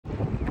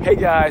Hey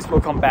guys,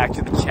 welcome back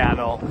to the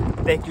channel.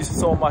 Thank you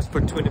so much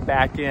for tuning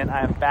back in.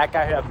 I am back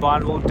out here at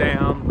Bonneville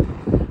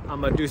Dam.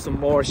 I'm gonna do some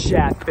more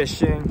shad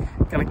fishing.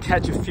 Gonna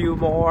catch a few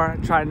more,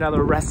 try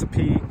another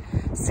recipe,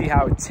 see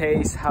how it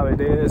tastes, how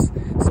it is.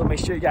 So make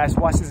sure you guys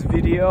watch this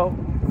video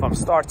from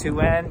start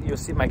to end. You'll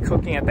see my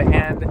cooking at the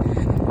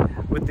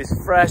end with this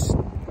fresh,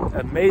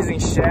 amazing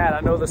shad. I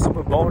know they're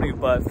super bony,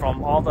 but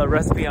from all the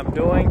recipe I'm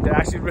doing, they're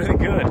actually really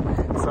good.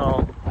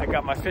 So I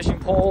got my fishing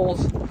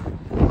poles.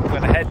 I'm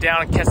gonna head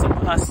down and catch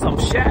some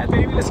shad,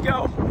 baby. Let's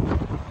go.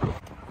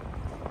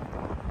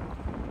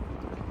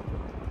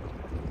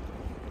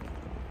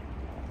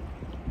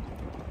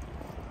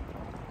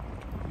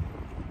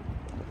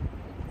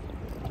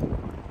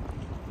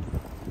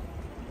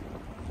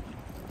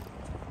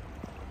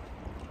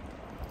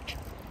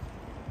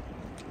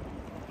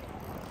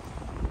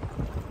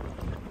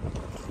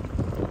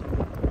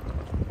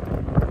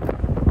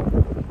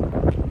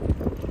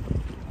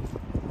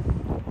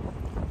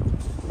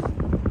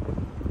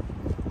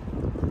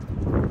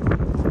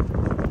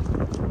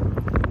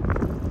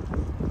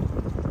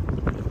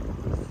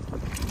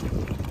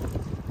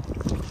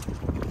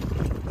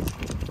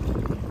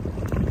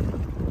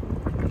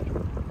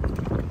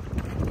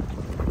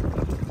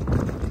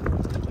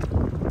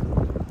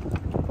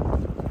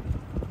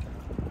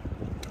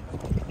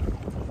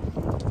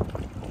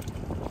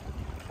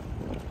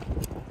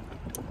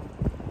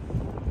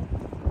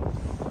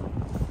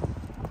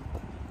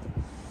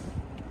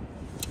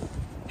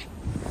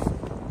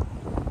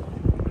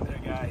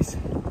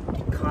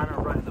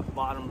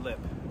 Bottom lip,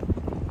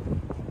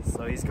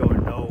 so he's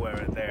going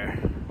nowhere in there.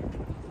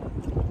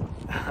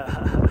 I'm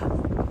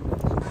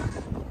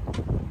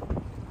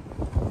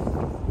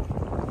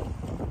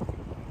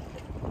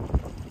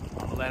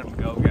gonna let him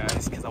go,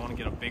 guys, because I want to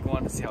get a big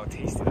one to see how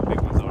tasty the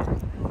big ones are.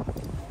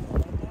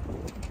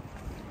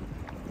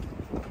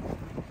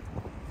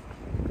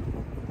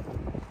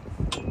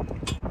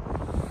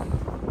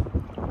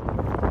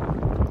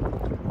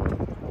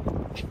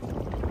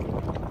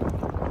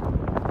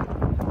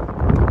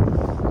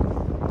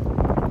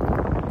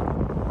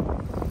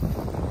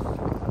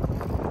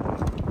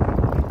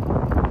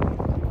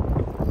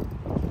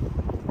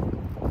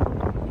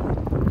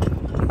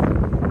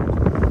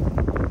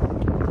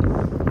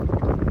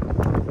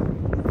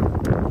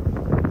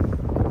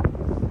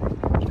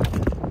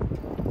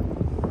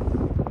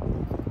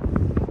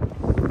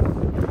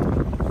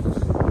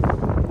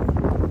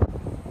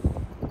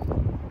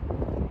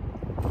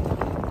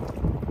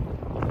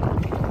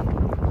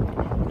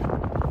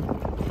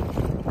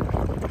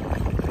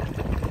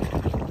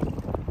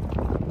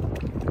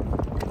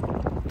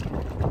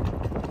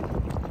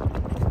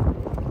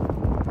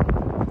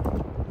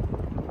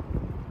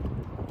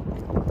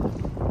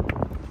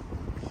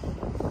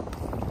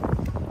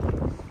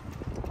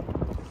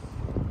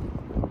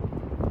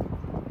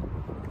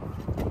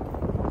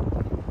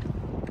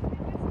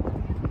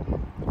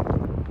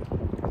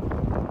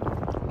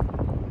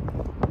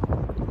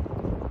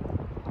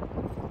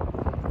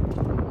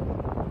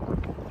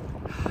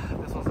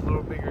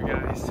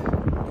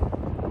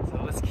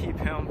 So let's keep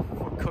him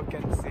for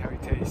cooking, see how he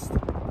tastes.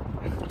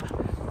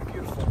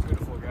 Beautiful,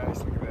 beautiful,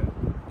 guys. Look at that.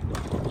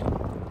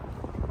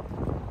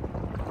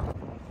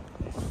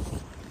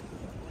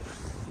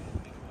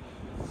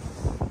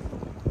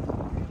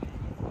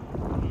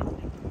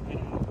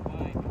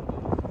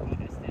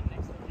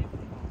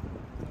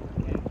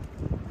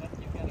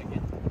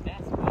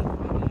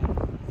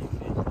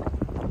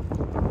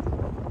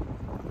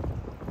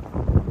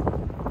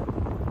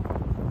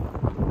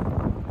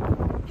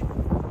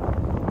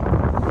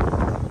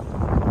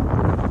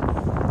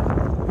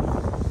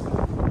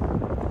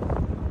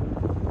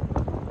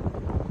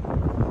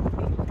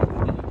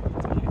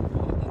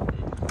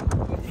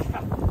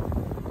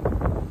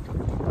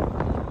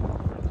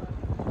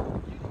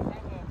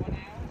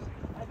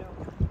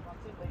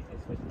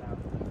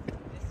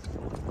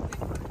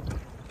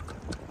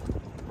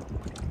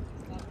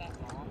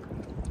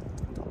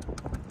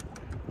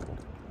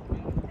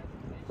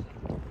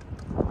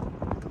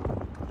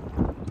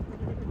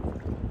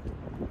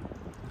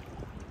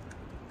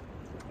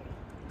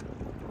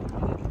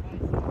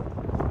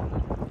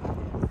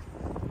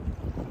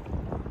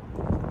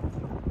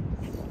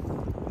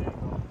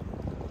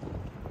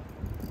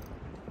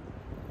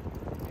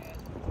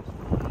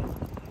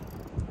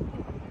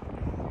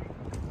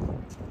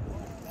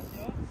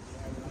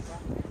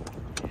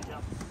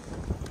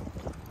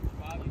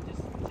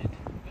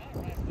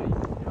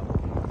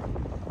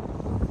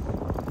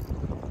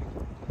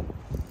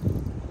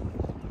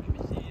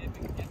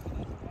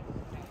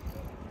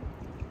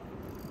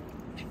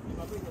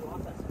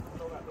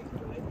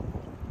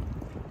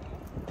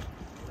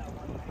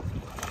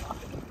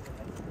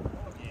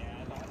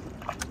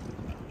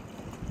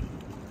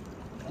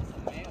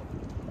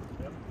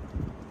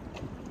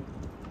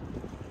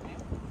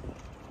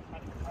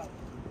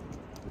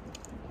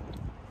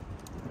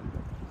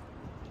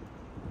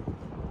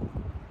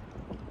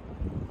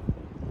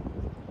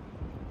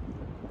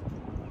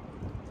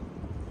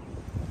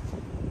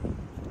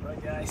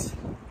 guys.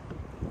 There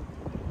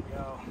we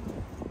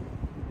go.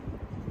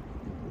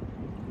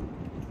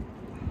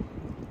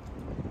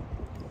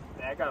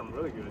 I got them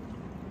really good.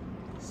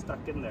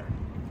 Stuck in there.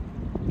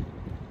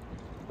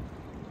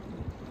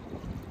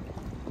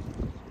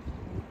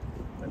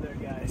 But there,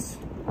 guys.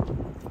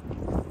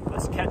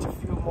 Let's catch a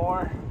few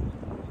more,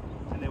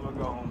 and then we'll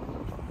go home.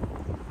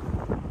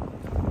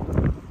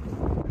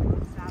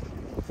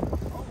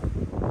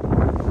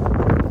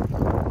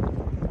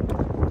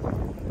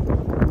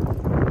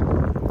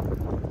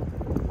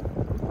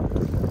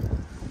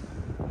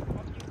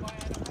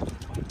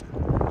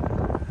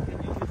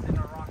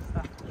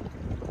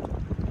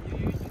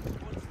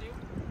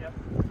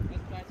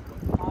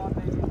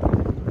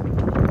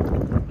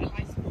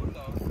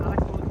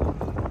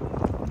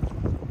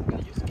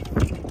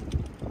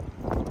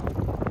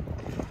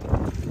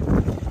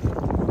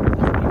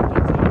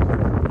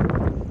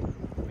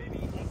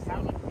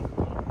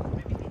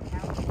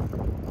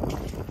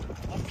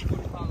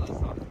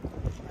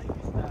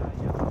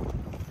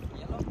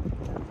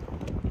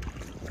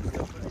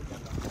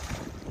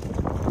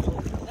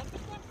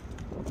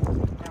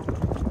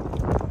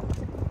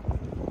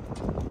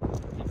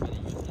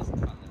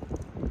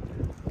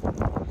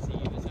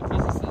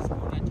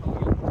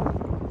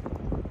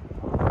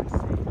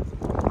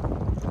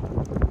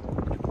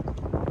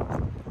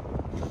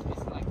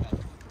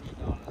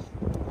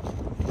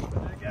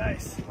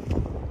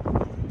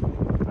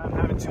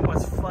 Too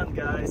much fun,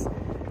 guys.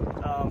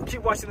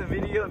 Keep watching the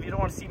video. If you don't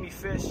want to see me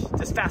fish,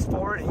 just fast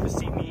forward and you'll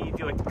see me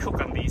do a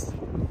cook on these.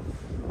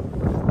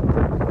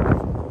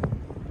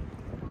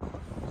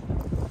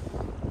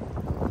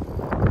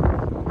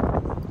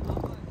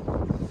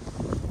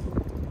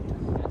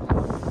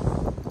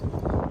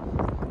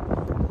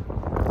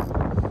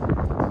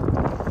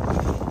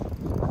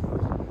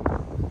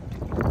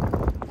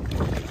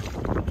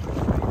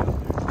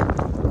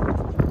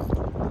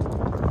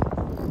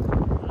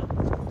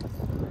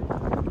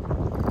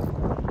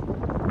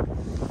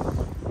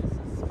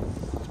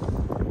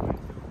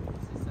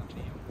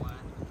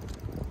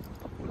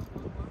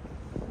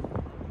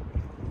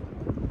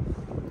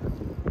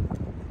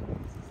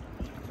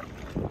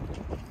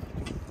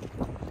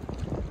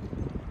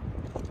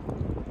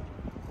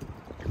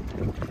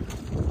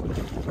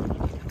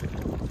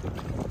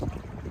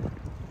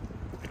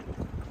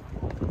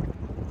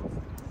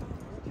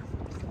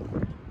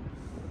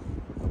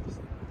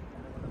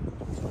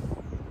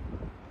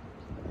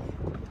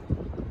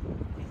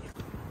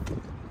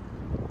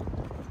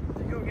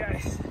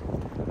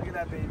 Look at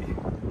that baby.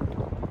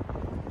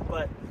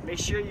 But make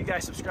sure you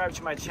guys subscribe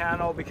to my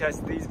channel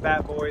because these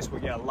bad boys will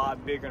get a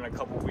lot bigger in a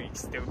couple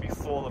weeks. They will be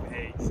full of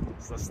eggs.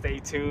 So stay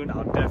tuned.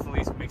 I'll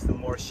definitely make some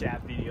more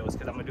shad videos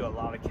because I'm gonna do a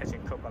lot of catch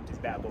and cook on these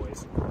bad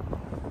boys.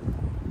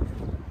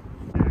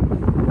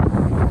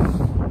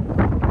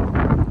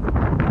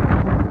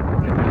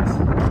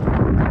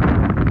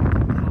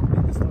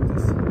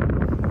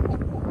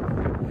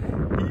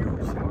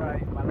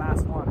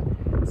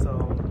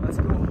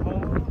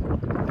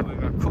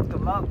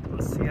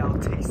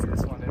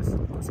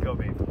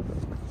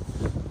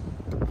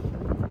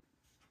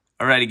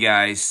 Alrighty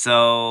guys,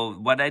 so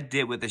what I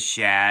did with the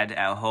shad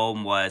at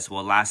home was,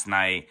 well, last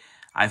night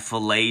I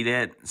filleted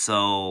it,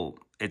 so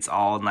it's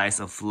all nice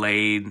and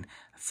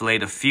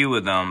filleted a few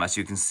of them as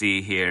you can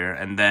see here,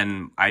 and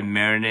then I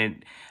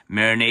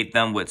marinate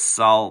them with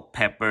salt,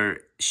 pepper,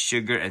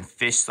 sugar, and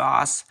fish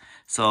sauce.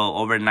 So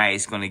overnight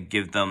it's going to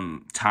give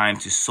them time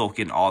to soak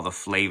in all the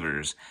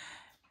flavors.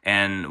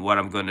 And what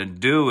I'm going to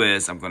do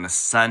is I'm going to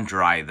sun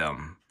dry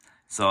them.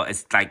 So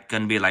it's like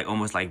gonna be like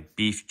almost like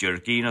beef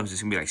jerky, you know, it's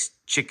just gonna be like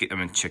chicken.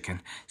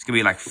 It's gonna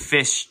be like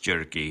fish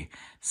jerky.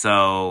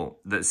 So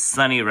it's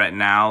sunny right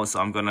now, so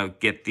I'm gonna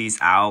get these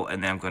out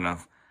and then I'm gonna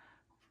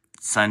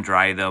sun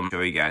dry them. Show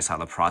you guys how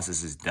the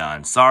process is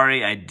done.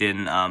 Sorry I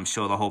didn't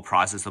show the whole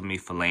process of me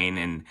filleting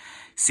and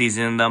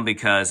seasoning them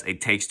because it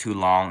takes too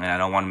long and I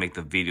don't want to make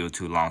the video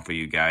too long for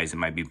you guys. It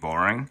might be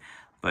boring,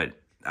 but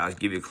I'll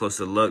give you a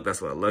closer look.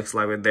 That's what it looks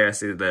like right there.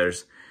 See,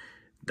 there's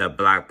the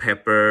black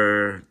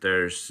pepper,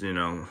 there's, you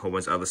know, a whole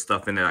bunch of other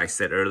stuff in there I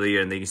said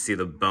earlier, and then you see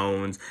the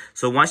bones.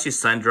 So once you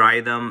sun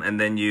dry them and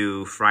then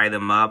you fry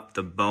them up,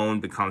 the bone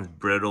becomes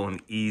brittle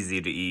and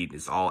easy to eat.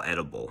 It's all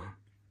edible.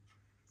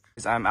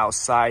 I'm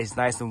outside, it's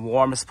nice and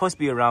warm. It's supposed to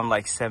be around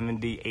like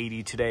 70,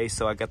 80 today,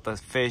 so I got the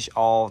fish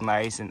all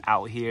nice and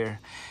out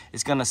here.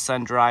 It's gonna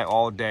sun dry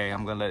all day.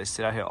 I'm gonna let it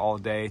sit out here all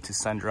day to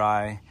sun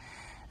dry.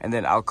 And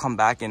then I'll come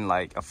back in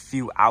like a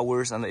few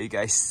hours and let you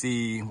guys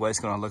see what it's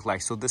gonna look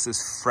like. So this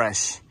is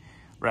fresh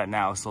right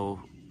now.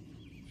 So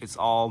it's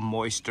all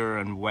moisture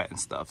and wet and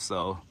stuff.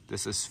 So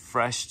this is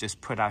fresh,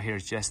 just put out here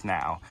just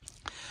now.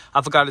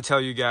 I forgot to tell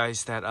you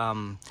guys that I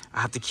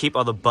have to keep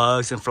all the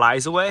bugs and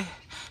flies away.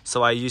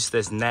 So I use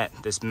this net,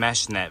 this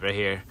mesh net right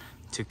here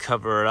to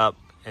cover it up.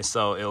 And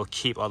so it'll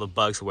keep all the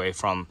bugs away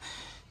from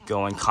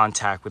going in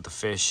contact with the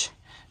fish.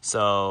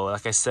 So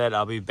like I said,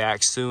 I'll be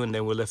back soon.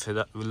 Then we'll lift it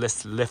up,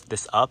 lift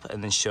this up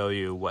and then show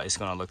you what it's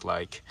gonna look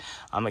like.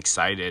 I'm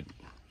excited.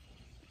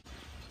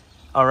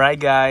 All right,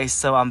 guys,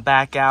 so I'm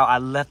back out. I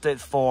left it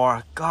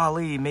for,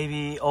 golly,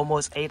 maybe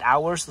almost 8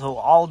 hours. So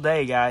all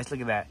day, guys,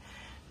 look at that.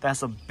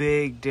 That's a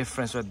big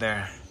difference right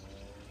there.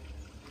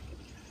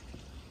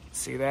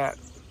 See that?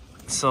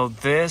 So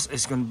this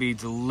is gonna be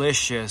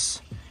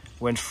delicious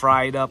when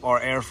fried up or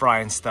air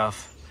frying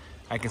stuff.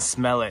 I can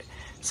smell it.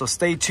 So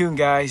stay tuned,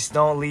 guys.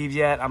 Don't leave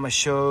yet. I'm gonna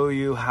show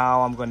you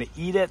how I'm gonna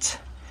eat it.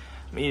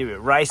 I'm gonna eat it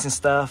with rice and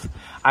stuff.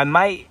 I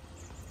might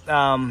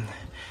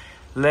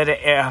let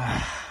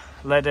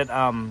it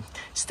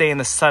stay in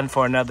the sun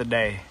for another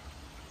day.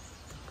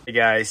 Hey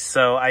guys,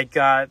 so I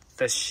got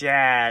the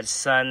shad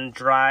sun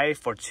dry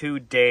for 2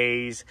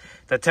 days.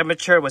 The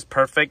temperature was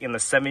perfect in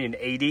the 70 and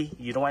 80.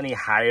 You don't want any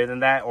higher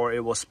than that or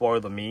it will spoil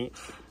the meat.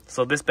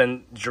 So this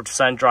been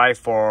sun dry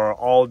for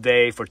all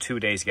day for 2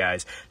 days,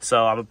 guys.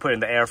 So I'm gonna put it in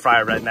the air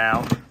fryer right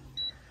now.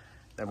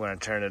 Then I'm gonna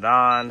turn it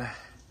on.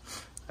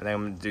 And then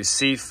I'm gonna do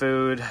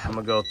seafood. I'm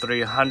gonna go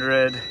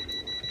 300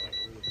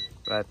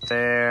 right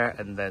there,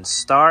 and then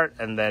start,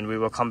 and then we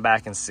will come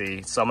back and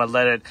see. So I'm gonna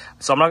let it.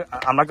 So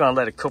I'm not gonna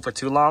let it cook for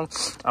too long.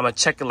 I'm gonna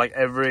check it like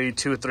every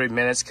 2 or 3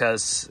 minutes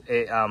because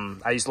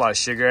I use a lot of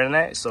sugar in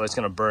it, so it's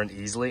gonna burn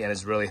easily, and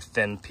it's really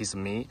thin piece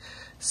of meat.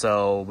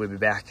 So we'll be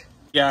back.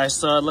 Yeah,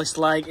 so it looks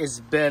like it's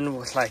been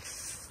like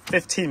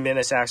 15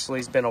 minutes actually.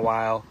 It's been a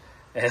while.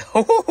 And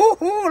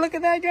look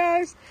at that,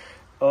 guys.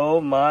 Oh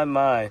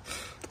my.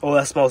 Oh,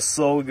 that smells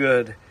so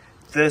good.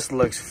 This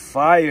looks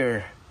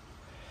fire.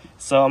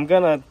 So I'm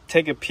gonna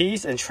take a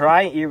piece and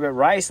try and eat with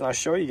rice, and I'll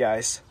show you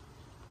guys.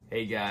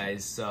 Hey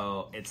guys,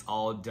 so it's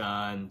all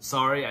done.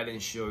 Sorry I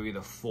didn't show you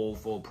the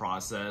full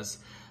process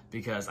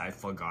because I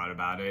forgot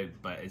about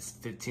it, but it's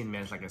 15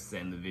 minutes like I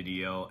said in the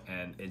video,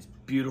 and it's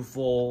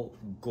beautiful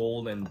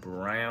golden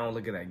brown.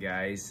 Look at that,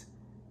 guys.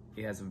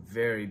 It has a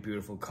very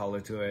beautiful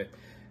color to it,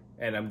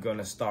 and I'm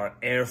gonna start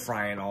air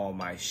frying all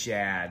my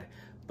shad.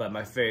 But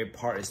my favorite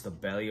part is the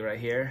belly right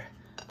here.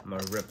 I'm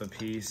gonna rip a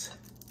piece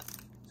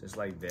just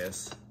like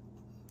this.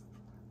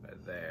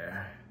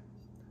 There,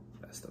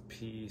 that's the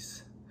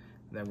piece.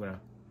 And then I'm gonna,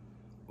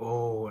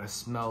 oh, it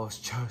smells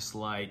just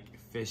like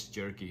fish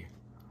jerky.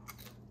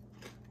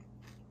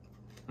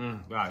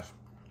 Guys,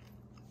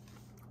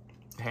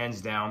 hands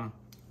down,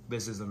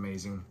 this is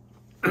amazing.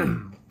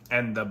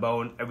 And the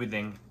bone,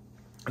 everything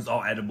is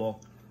all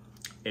edible.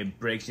 It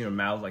breaks in your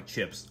mouth like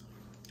chips.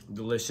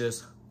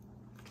 Delicious.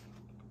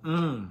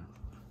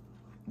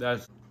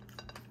 That's,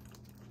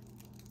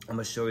 I'm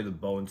gonna show you the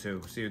bone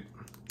too. See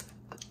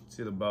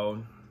the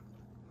bone?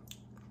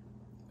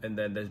 And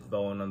then there's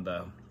bone on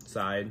the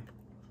side.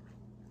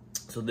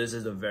 So this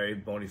is a very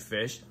bony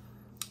fish,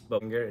 but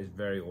finger is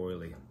very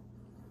oily.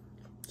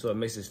 So it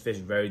makes this fish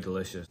very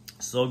delicious.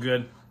 So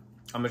good.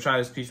 I'm gonna try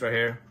this piece right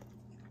here.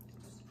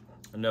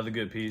 Another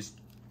good piece.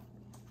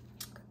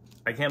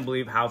 I can't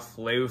believe how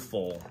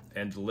flavorful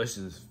and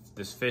delicious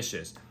this fish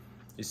is.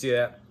 You see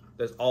that?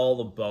 There's all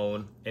the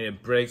bone and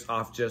it breaks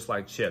off just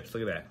like chips.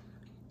 Look at that.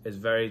 It's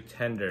very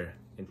tender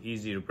and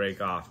easy to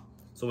break off.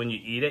 So when you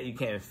eat it, you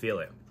can't even feel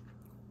it.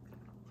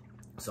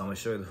 So I'm gonna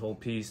show you the whole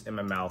piece in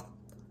my mouth.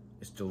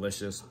 It's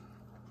delicious.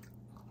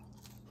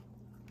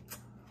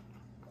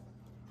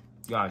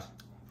 Guys,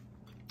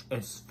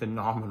 it's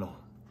phenomenal.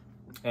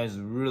 And it's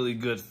really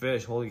good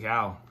fish, holy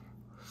cow.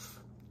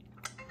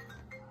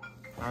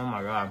 Oh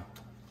my God.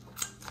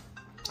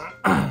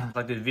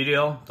 Like this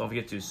video, don't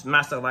forget to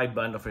smash that like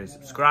button, don't forget to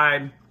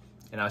subscribe.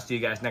 And I'll see you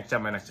guys next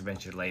time, my next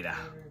adventure later.